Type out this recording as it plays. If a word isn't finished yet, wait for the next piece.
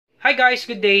Hi guys,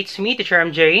 good day. It's me, Teacher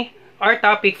MJ. Our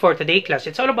topic for today class,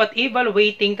 it's all about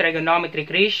evaluating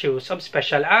trigonometric ratios of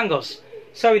special angles.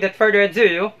 So without further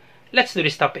ado, let's do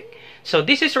this topic. So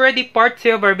this is already part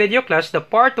 2 of our video class. The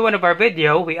part 1 of our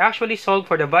video, we actually solved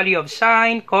for the value of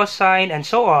sine, cosine, and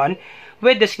so on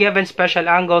with this given special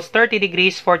angles 30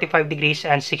 degrees, 45 degrees,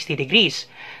 and 60 degrees.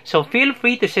 So feel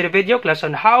free to see the video class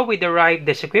on how we derive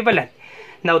this equivalent.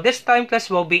 Now this time class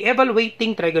will be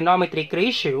evaluating trigonometric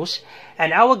ratios,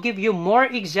 and I will give you more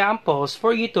examples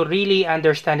for you to really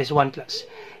understand this one class.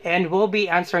 And we'll be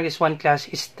answering this one class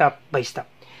step by step.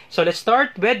 So let's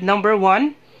start with number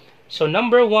 1. So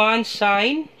number 1,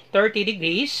 sine 30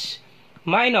 degrees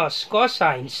minus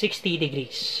cosine 60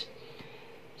 degrees.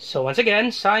 So once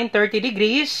again, sine 30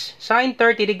 degrees,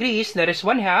 that is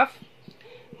 1/2,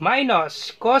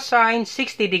 minus cosine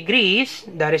 60 degrees,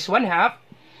 that is 1/2.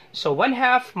 So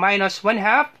 1/2 minus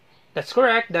 1/2, that's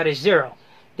correct, that is 0.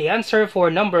 The answer for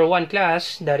number 1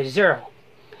 class, that is 0.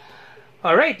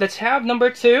 Alright, let's have number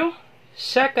 2.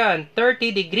 Second 30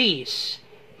 degrees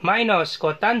minus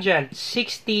cotangent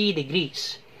 60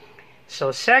 degrees.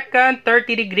 So second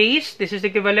 30 degrees, this is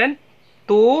equivalent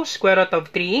to square root of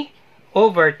 3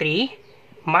 over 3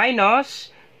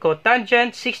 minus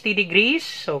cotangent 60 degrees.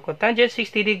 So cotangent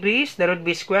 60 degrees, that would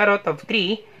be square root of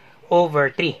 3 over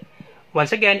 3.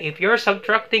 Once again, if you're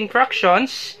subtracting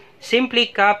fractions, simply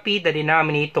copy the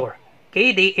denominator.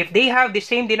 Okay, if they have the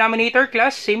same denominator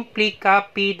class, simply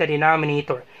copy the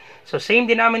denominator. So same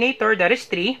denominator, that is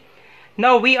 3.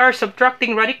 Now we are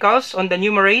subtracting radicals on the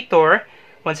numerator.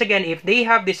 Once again, if they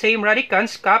have the same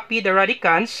radicals, copy the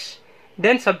radicals,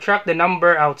 then subtract the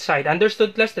number outside.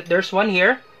 Understood class that there's 1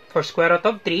 here for square root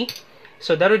of 3.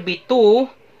 So that would be 2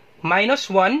 minus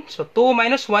 1. So 2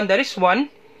 minus 1, that is 1.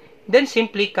 Then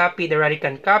simply copy the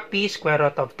radical. Copy square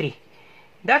root of 3.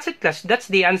 That's it class. That's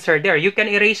the answer there. You can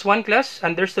erase 1 class.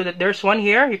 Understood that there's 1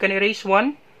 here. You can erase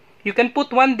 1. You can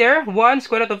put 1 there. 1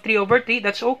 square root of 3 over 3.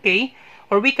 That's okay.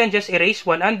 Or we can just erase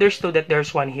 1. Understood that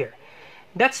there's 1 here.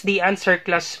 That's the answer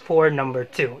class for number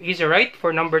 2. Easy, right?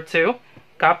 For number 2.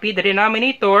 Copy the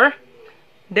denominator.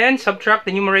 Then subtract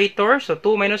the numerator. So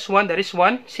 2 minus 1, that is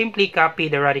 1. Simply copy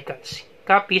the radicals.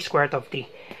 Copy square root of 3.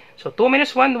 So 2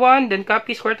 minus 1, 1, then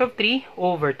copy square root of 3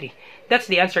 over 3. That's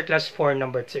the answer class for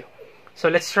number 2. So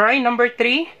let's try number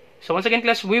 3. So once again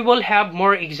class, we will have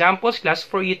more examples class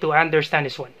for you to understand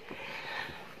this one.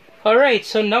 Alright,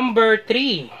 so number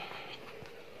 3.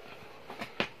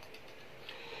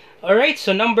 Alright,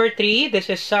 so number 3, this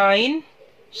is sine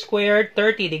squared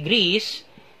 30 degrees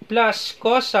plus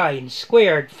cosine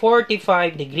squared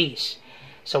 45 degrees.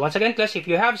 So once again class, if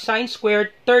you have sine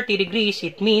squared 30 degrees,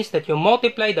 it means that you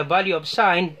multiply the value of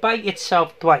sine by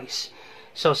itself twice.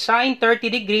 So sine 30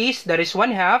 degrees, that is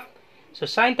 1/2. So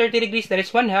sine 30 degrees, that is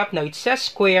 1/2. Now it says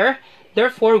square,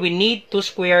 therefore we need to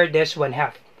square this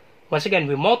 1/2. Once again,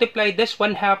 we multiply this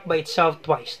 1/2 by itself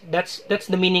twice. That's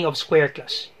the meaning of square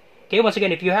class. Okay, once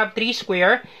again, if you have 3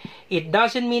 square, it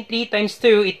doesn't mean 3 times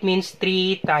 2, it means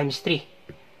 3 times 3.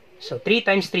 So 3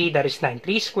 times 3, that is 9.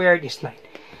 3 squared is 9.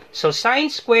 So sine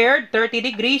squared 30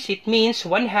 degrees, it means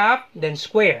 1/2, then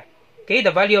square. Okay, the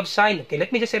value of sine. Okay,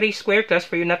 let me just erase square class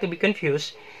for you not to be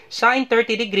confused. Sine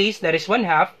 30 degrees, that is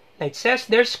 1/2. Now it says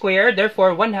there's square,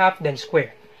 therefore 1/2, then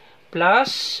square.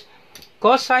 Plus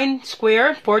cosine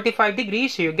square 45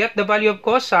 degrees. So you get the value of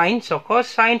cosine. So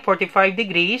cosine 45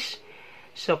 degrees.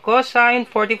 So cosine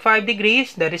 45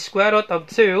 degrees, that is square root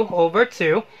of 2 over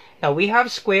 2. Now we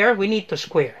have square, we need to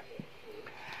square.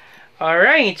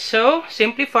 Alright, so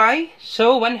simplify.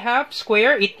 So 1/2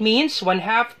 square, it means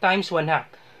 1/2 times 1/2.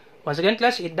 Once again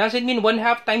class, it doesn't mean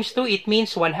 1/2 times 2, it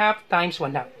means 1/2 times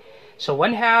 1/2. So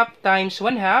 1/2 times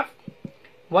 1/2.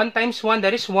 1 times 1,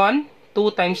 that is 1.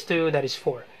 2 times 2, that is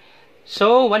 4.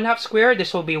 So 1/2 square, this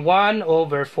will be 1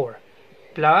 over 4.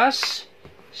 Plus,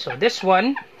 so this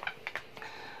one,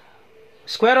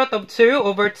 square root of 2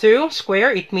 over 2 square,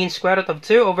 it means square root of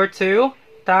 2 over 2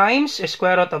 times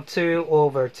square root of 2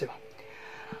 over 2.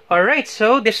 Alright,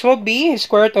 so this will be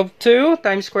square root of 2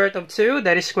 times square root of 2,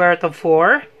 that is square root of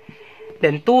 4.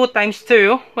 Then 2 times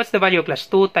 2, what's the value class?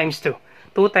 2 times 2.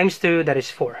 2 times 2, that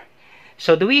is 4.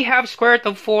 So do we have square root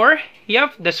of 4?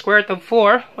 Yep, the square root of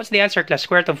 4. What's the answer class?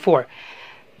 Square root of 4.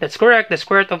 That's correct, the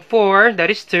square root of 4,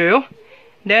 that is 2.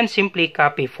 Then simply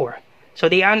copy 4. So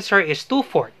the answer is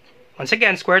 2/4. Once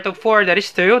again, square root of 4, that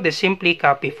is 2. Then simply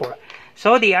copy 4.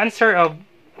 So the answer of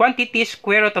quantity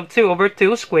square root of 2 over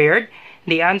 2 squared.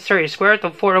 The answer is square root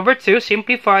of 4 over 2.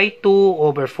 Simplify 2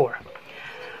 over 4.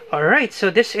 Alright,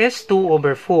 so this is 2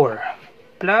 over 4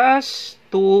 plus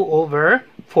 2 over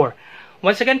 4.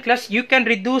 Once again, class, you can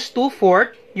reduce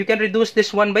 2/4 you can reduce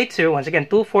this 1 by 2. Once again,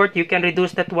 2/4, you can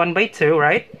reduce that 1 by 2,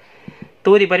 right?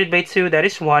 2 divided by 2, that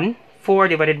is 1. 4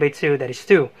 divided by 2, that is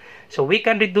 2. So we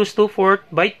can reduce 2/4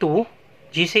 by 2.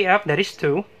 GCF, that is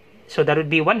 2. So that would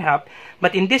be 1/2.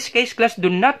 But in this case, class, do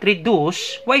not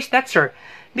reduce. Why is that, sir?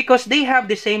 Because they have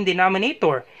the same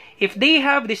denominator. If they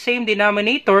have the same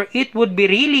denominator, it would be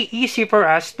really easy for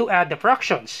us to add the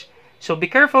fractions. So be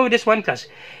careful with this one, class.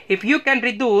 If you can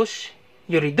reduce,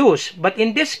 you reduce. But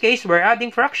in this case, we're adding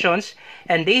fractions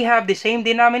and they have the same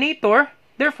denominator.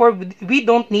 Therefore, we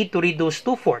don't need to reduce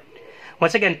 2/4.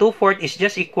 Once again, 2/4 is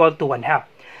just equal to 1/2.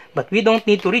 But we don't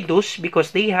need to reduce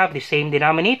because they have the same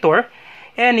denominator.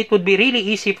 And it would be really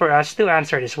easy for us to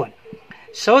answer this one.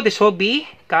 So this will be,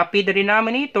 copy the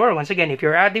denominator. Once again, if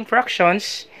you're adding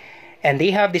fractions and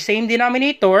they have the same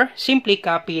denominator, simply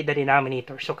copy the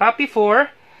denominator. So copy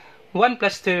 4, 1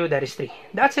 plus 2, that is 3.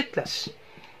 That's it, class.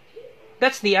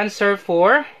 That's the answer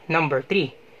for number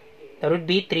 3. That would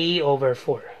be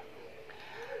 3/4.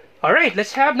 Alright,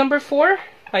 let's have number 4.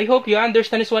 I hope you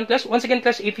understand this one, class. Once again,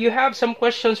 class, if you have some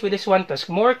questions with this one, class,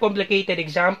 more complicated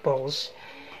examples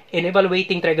in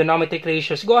evaluating trigonometric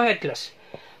ratios, go ahead, class.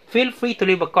 Feel free to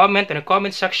leave a comment in the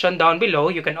comment section down below.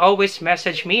 You can always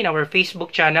message me in our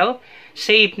Facebook channel.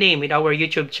 Same name in our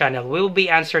YouTube channel. We'll be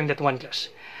answering that one, class.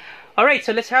 Alright,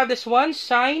 so let's have this one.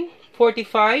 Sine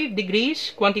 45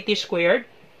 degrees, quantity squared.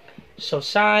 So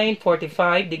sine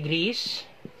 45 degrees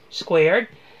squared.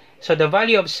 So the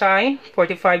value of sine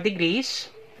 45 degrees.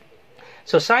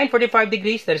 So sine 45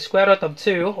 degrees, that is square root of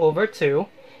 2/2.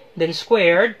 Then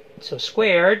squared. So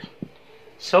squared.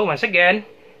 So once again,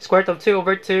 square root of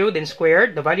 2/2, then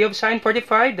squared. The value of sine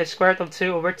 45, that's square root of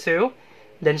 2/2,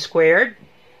 then squared.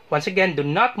 Once again, do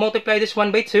not multiply this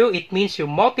 1 by 2. It means you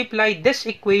multiply this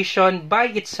equation by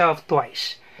itself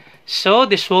twice. So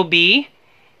this will be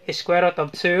square root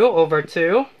of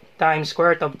 2/2 times square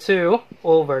root of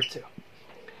 2/2.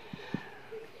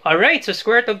 Alright, so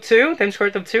square root of 2 times square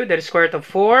root of 2, that is square root of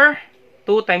 4.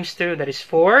 2 times 2, that is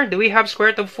 4. Do we have square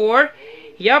root of 4?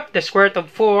 Yup, the square root of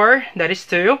 4, that is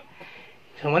 2.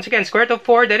 So once again, square root of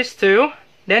 4, that is 2.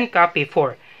 Then copy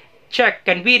 4. Check,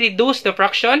 can we reduce the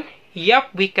fraction? Yup,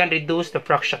 we can reduce the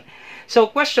fraction. So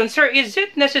question, sir, is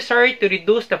it necessary to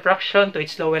reduce the fraction to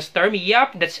its lowest term?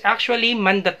 Yup, that's actually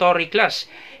mandatory, class.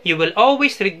 You will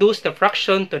always reduce the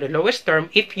fraction to the lowest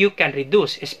term if you can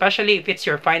reduce, especially if it's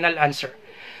your final answer.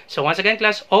 So once again,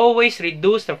 class, always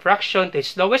reduce the fraction to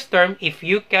its lowest term if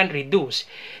you can reduce,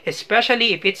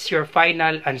 especially if it's your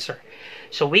final answer.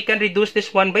 So we can reduce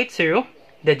this 1 by 2.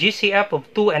 The GCF of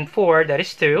 2 and 4, that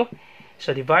is 2.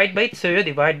 So divide by 2,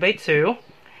 divide by 2.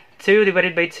 2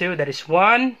 divided by 2, that is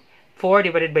 1. 4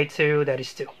 divided by 2, that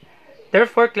is 2.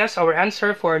 Therefore, class, our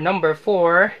answer for number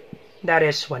 4, that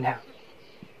is 1/2.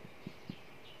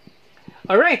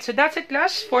 Alright, so that's it,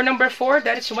 class. For number 4,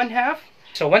 that is 1/2.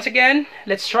 So once again,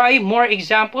 let's try more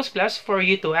examples, class, for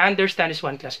you to understand this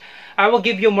one, class. I will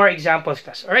give you more examples,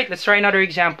 class. Alright, let's try another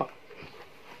example.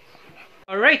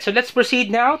 Alright, so let's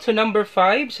proceed now to number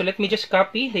 5. So let me just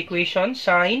copy the equation.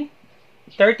 Sine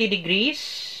 30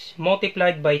 degrees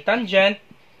multiplied by tangent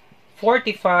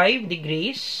 45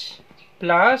 degrees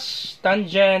plus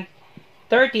tangent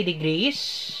 30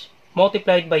 degrees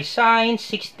multiplied by sine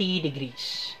 60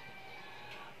 degrees.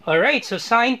 Alright, so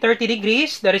sine 30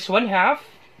 degrees, that is 1/2,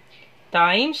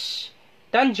 times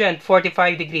tangent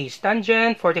 45 degrees.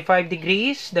 Tangent 45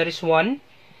 degrees, that is 1.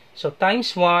 So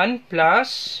times 1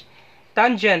 plus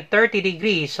tangent 30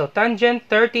 degrees. So tangent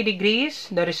 30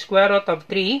 degrees, that is square root of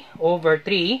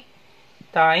 3/3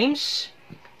 times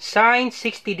sine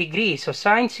 60 degrees. So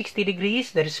sine 60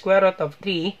 degrees, that is square root of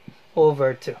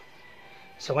 3/2.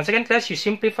 So once again, class, you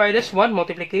simplify this one.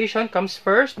 Multiplication comes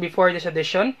first before this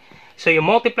addition. So you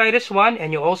multiply this one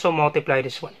and you also multiply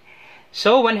this one.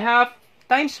 So 1/2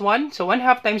 times 1. So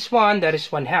 1/2 times 1, that is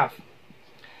 1/2.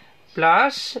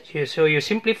 Plus, so you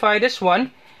simplify this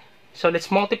one. So let's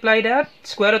multiply that.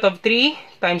 Square root of 3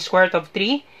 times square root of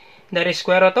 3, that is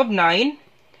square root of 9.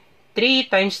 3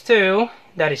 times 2,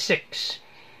 that is 6.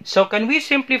 So can we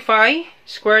simplify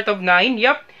square root of 9?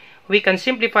 Yep, we can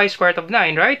simplify square root of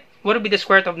 9, right? What would be the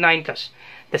square root of 9, class?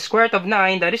 The square root of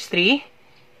 9, that is 3.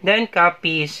 Then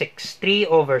copy 6.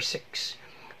 3/6.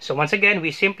 So once again, we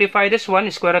simplify this one.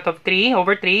 Square root of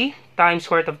 3/3 times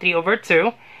square root of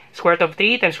 3/2. Square root of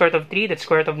 3 times square root of 3, that's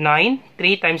square root of 9.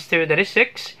 3 times 2, that is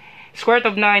 6. Square root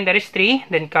of 9, that is 3.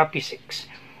 Then copy 6.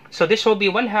 So this will be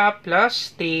 1/2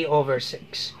 plus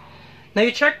 3/6. Now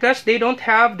you check, class, they don't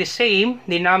have the same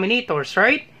denominators,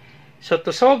 right? So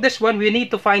to solve this one, we need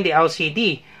to find the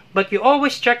LCD. But you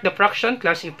always check the fraction,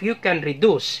 class, if you can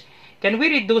reduce. Can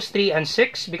we reduce 3 and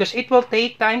 6? Because it will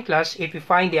take time, class, if you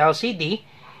find the LCD.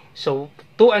 So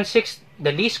 2 and 6,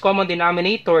 the least common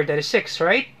denominator, that is 6,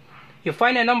 right? You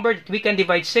find a number that we can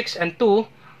divide 6 and 2,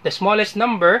 the smallest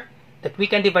number that we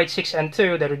can divide 6 and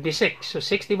 2, that would be 6. So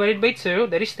 6 divided by 2,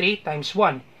 that is 3 times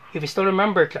 1, if you still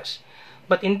remember, class.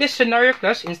 But in this scenario,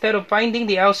 class, instead of finding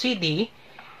the LCD,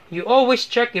 you always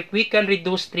check if we can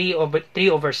reduce 3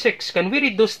 over 6. Can we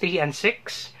reduce 3 and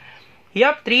 6?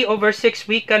 Yup, 3 over 6,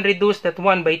 we can reduce that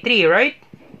 1 by 3, right?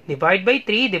 Divide by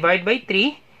 3, divide by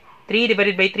 3. 3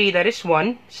 divided by 3, that is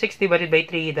 1. 6 divided by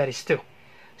 3, that is 2.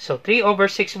 So 3 over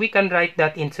 6, we can write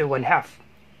that into 1/2.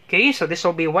 Okay, so this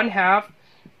will be 1/2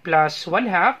 plus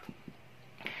 1/2.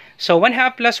 So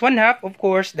 1/2 plus 1/2, of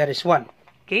course, that is 1.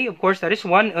 Okay, of course, that is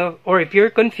 1. Or if you're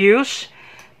confused,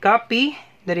 copy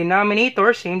the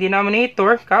denominator, same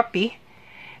denominator, copy.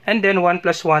 And then 1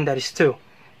 plus 1, that is 2.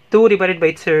 2 divided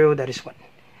by 2, that is 1.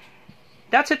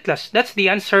 That's it, class. That's the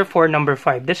answer for number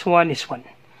 5. This one is 1.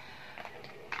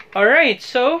 Alright,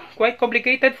 so quite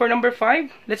complicated for number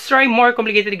 5. Let's try more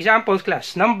complicated examples,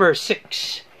 class. Number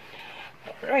 6.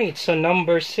 Alright, so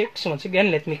number 6. Once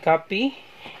again, let me copy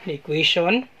the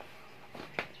equation.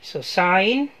 So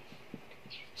sine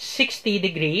 60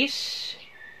 degrees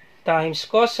times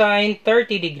cosine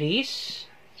 30 degrees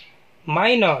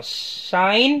minus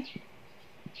sine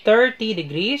 30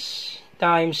 degrees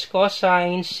times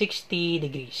cosine 60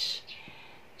 degrees.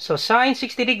 So sine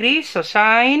 60 degrees, so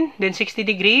sine, then 60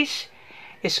 degrees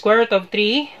is square root of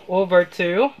 3 over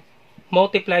 2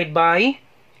 multiplied by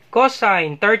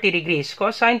cosine 30 degrees.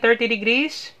 Cosine 30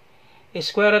 degrees is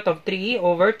square root of 3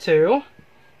 over 2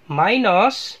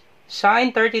 minus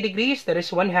sine 30 degrees, that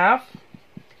is 1/2,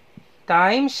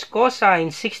 times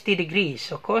cosine 60 degrees.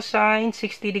 So cosine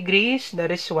 60 degrees,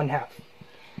 that is 1/2.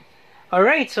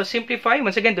 Alright, so simplify.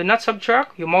 Once again, do not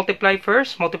subtract. You multiply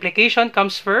first. Multiplication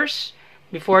comes first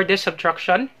before this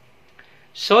subtraction.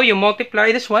 So you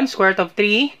multiply this one, square root of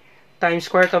 3 times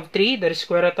square root of 3, that is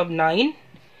square root of 9.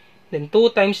 Then 2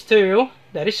 times 2,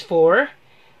 that is 4.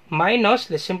 Minus,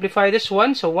 let's simplify this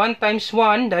one. So 1 times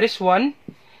 1, that is 1.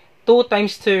 2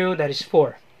 times 2, that is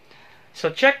 4. So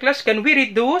check, class, can we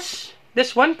reduce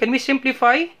this one? Can we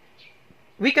simplify?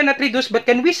 We cannot reduce, but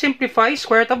can we simplify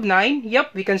square root of 9?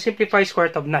 Yep, we can simplify square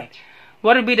root of 9.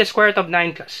 What will be the square root of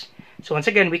 9, class? So once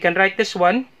again, we can write this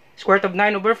one. Square root of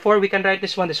 9 over 4, we can write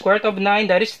this one. The square root of 9,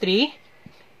 that is 3.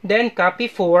 Then copy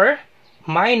 4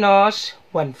 minus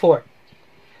 1/4.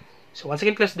 So once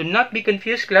again, class, do not be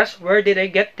confused, class. Where did I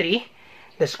get 3?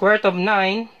 The square root of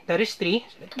 9, that is 3.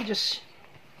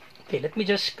 So let me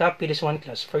just copy this one,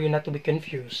 class, for you not to be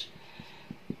confused.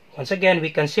 Once again, we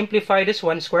can simplify this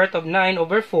one. Square root of 9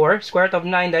 over 4. Square root of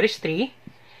 9, that is 3.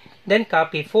 Then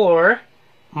copy 4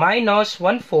 minus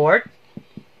 1/4.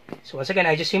 So once again,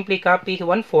 I just simply copy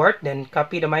 1/4, then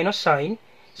copy the minus sign.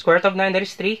 Square root of 9, that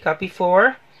is 3. Copy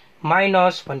 4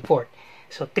 minus 1/4.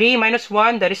 So 3 minus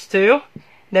 1, that is 2.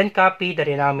 Then copy the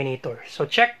denominator. So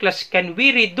check, class, can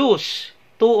we reduce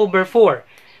 2 over 4?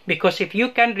 Because if you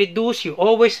can reduce, you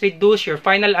always reduce your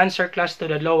final answer, class, to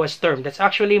the lowest term. That's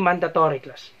actually mandatory,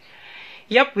 class.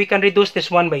 Yep, we can reduce this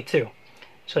 1 by 2.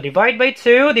 So divide by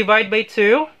 2, divide by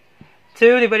 2.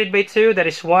 2 divided by 2, that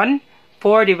is 1.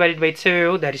 4 divided by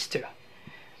 2, that is 2.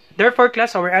 Therefore,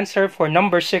 class, our answer for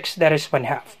number 6, that is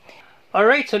 1/2.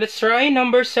 Alright, so let's try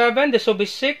number 7. This will be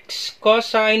 6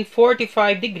 cosine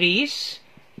 45 degrees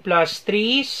plus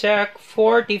 3 sec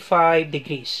 45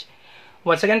 degrees.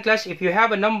 Once again, class, if you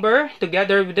have a number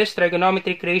together with this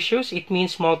trigonometric ratios, it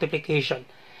means multiplication.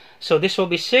 So this will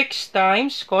be 6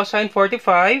 times cosine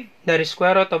 45, that is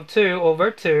square root of 2 over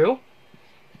 2,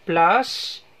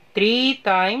 plus 3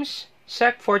 times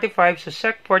sec 45, so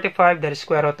sec 45, that is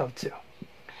square root of 2.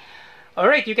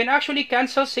 Alright, you can actually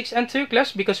cancel 6 and 2,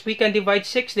 class, because we can divide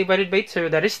 6 divided by 2,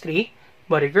 that is 3.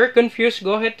 But if you're confused,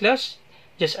 go ahead, class.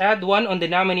 Just add 1 on the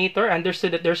denominator.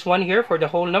 Understood that there's 1 here for the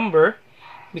whole number,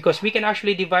 because we can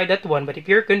actually divide that 1. But if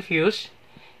you're confused,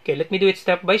 okay, let me do it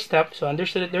step by step. So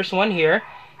understood that there's 1 here.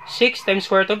 6 times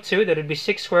square root of 2, that would be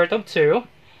 6 square root of 2.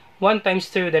 1 times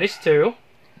 2, that is 2.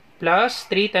 Plus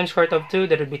 3 times square root of 2,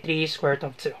 that would be 3 square root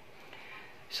of 2.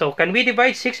 So can we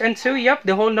divide 6 and 2? Yep,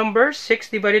 the whole number. 6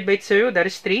 divided by 2, that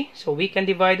is 3. So we can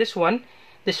divide this one.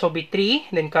 This will be 3,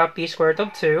 then copy square root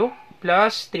of 2,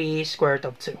 plus 3 square root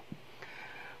of 2.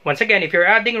 Once again, if you're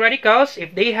adding radicals,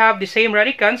 if they have the same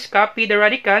radicands, copy the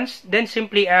radicands, then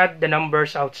simply add the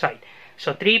numbers outside.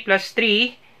 So 3 plus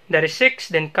 3, that is 6,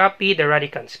 then copy the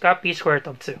radicands. Copy square root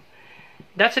of 2.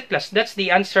 That's it, class. That's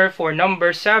the answer for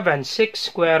number 7, 6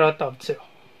 square root of 2.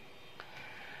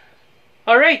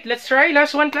 Alright, let's try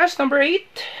last one, class, number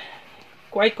 8.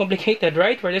 Quite complicated,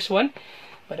 right, for this one?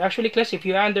 But actually, class, if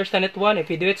you understand it one, if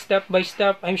you do it step by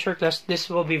step, I'm sure, class, this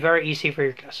will be very easy for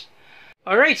your class.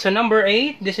 Alright, so number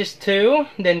 8, this is 2.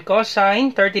 Then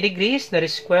cosine 30 degrees, that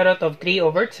is square root of 3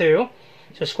 over 2.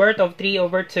 So square root of 3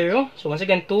 over 2. So once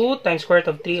again, 2 times square root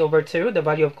of 3 over 2, the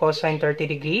value of cosine 30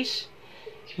 degrees.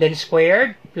 Then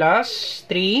squared plus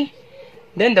 3.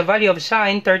 Then the value of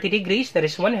sine 30 degrees, that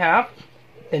is 1/2.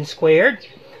 Then squared.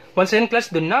 Once again, class,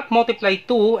 do not multiply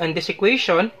 2 and this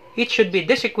equation. It should be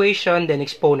this equation, then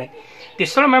exponent. Do you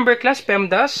still remember, class,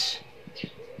 PEMDAS?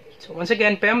 So once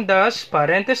again, PEMDAS,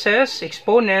 parentheses,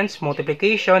 exponents,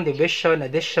 multiplication, division,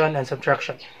 addition, and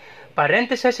subtraction.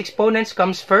 Parentheses, exponents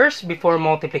comes first before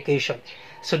multiplication.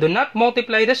 So do not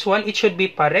multiply this one. It should be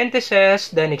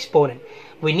parentheses, then exponent.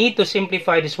 We need to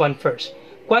simplify this one first.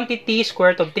 Quantity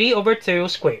square root of 3 over 2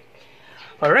 squared.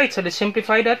 Alright, so let's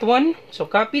simplify that one. So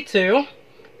copy 2.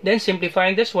 Then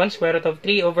simplifying this one, square root of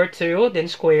 3 over 2, then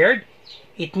squared.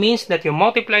 It means that you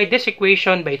multiply this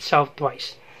equation by itself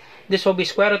twice. This will be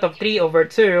square root of 3 over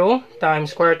 2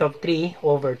 times square root of 3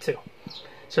 over 2.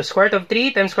 So square root of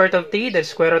 3 times square root of 3, that's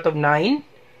square root of 9.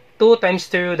 2 times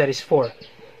 2, that is 4.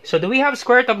 So do we have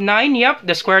square root of 9? Yep,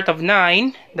 the square root of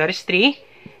 9, that is 3.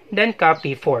 Then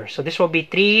copy 4. So this will be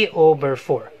 3 over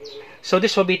 4. So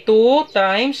this will be 2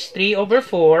 times 3 over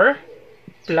 4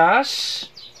 plus...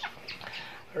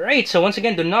 Alright, so once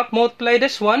again, do not multiply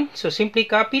this one. So simply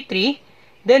copy 3.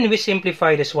 Then we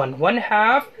simplify this one.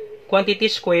 1/2 quantity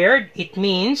squared. It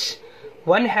means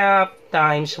 1/2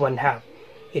 times 1/2.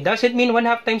 It doesn't mean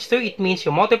 1/2 times 2. It means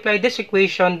you multiply this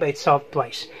equation by itself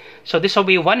twice. So this will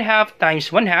be 1/2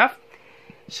 times 1/2.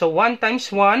 So 1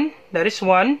 times 1, that is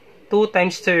 1. 2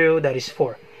 times 2, that is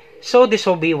 4. So this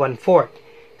will be 1/4.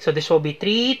 So this will be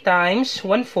 3 times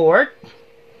 1/4.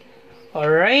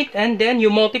 Alright, and then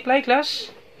you multiply,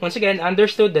 class. Once again,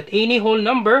 understood that any whole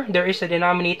number, there is a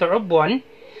denominator of 1.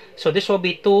 So this will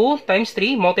be 2 times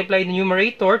 3. Multiply the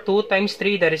numerator. 2 times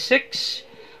 3, that is 6.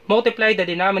 Multiply the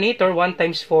denominator. 1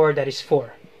 times 4, that is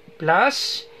 4.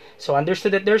 Plus, so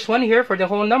understood that there's 1 here for the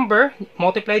whole number.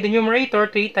 Multiply the numerator.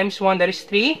 3 times 1, that is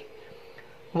 3.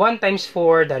 1 times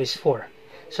 4, that is 4.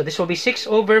 So this will be 6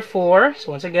 over 4.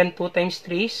 So once again, 2 times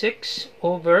 3, 6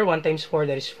 over 1 times 4,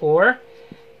 that is 4.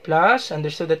 Plus,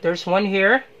 understood that there's 1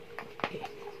 here. Okay.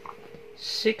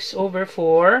 6 over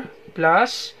 4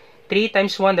 plus 3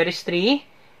 times 1, that is 3.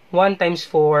 1 times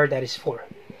 4, that is 4.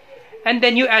 And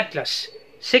then you add, class.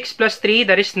 6 plus 3,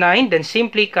 that is 9. Then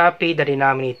simply copy the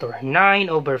denominator. 9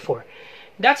 over 4.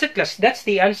 That's it, class. That's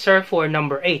the answer for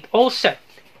number 8. All set.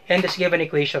 And this given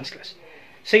equations, class.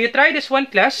 So you try this one,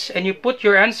 class, and you put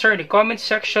your answer in the comment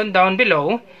section down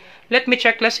below. Let me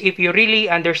check, class, if you really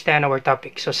understand our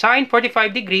topic. So sine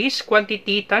 45 degrees,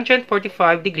 quantity tangent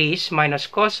 45 degrees minus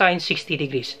cosine 60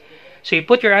 degrees. So you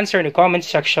put your answer in the comment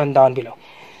section down below.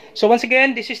 So once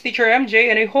again, this is Teacher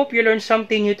MJ, and I hope you learned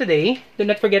something new today. Do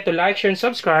not forget to like, share, and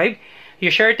subscribe.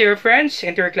 You share it to your friends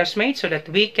and to your classmates so that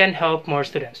we can help more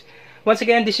students. Once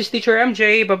again, this is Teacher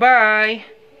MJ. Bye-bye!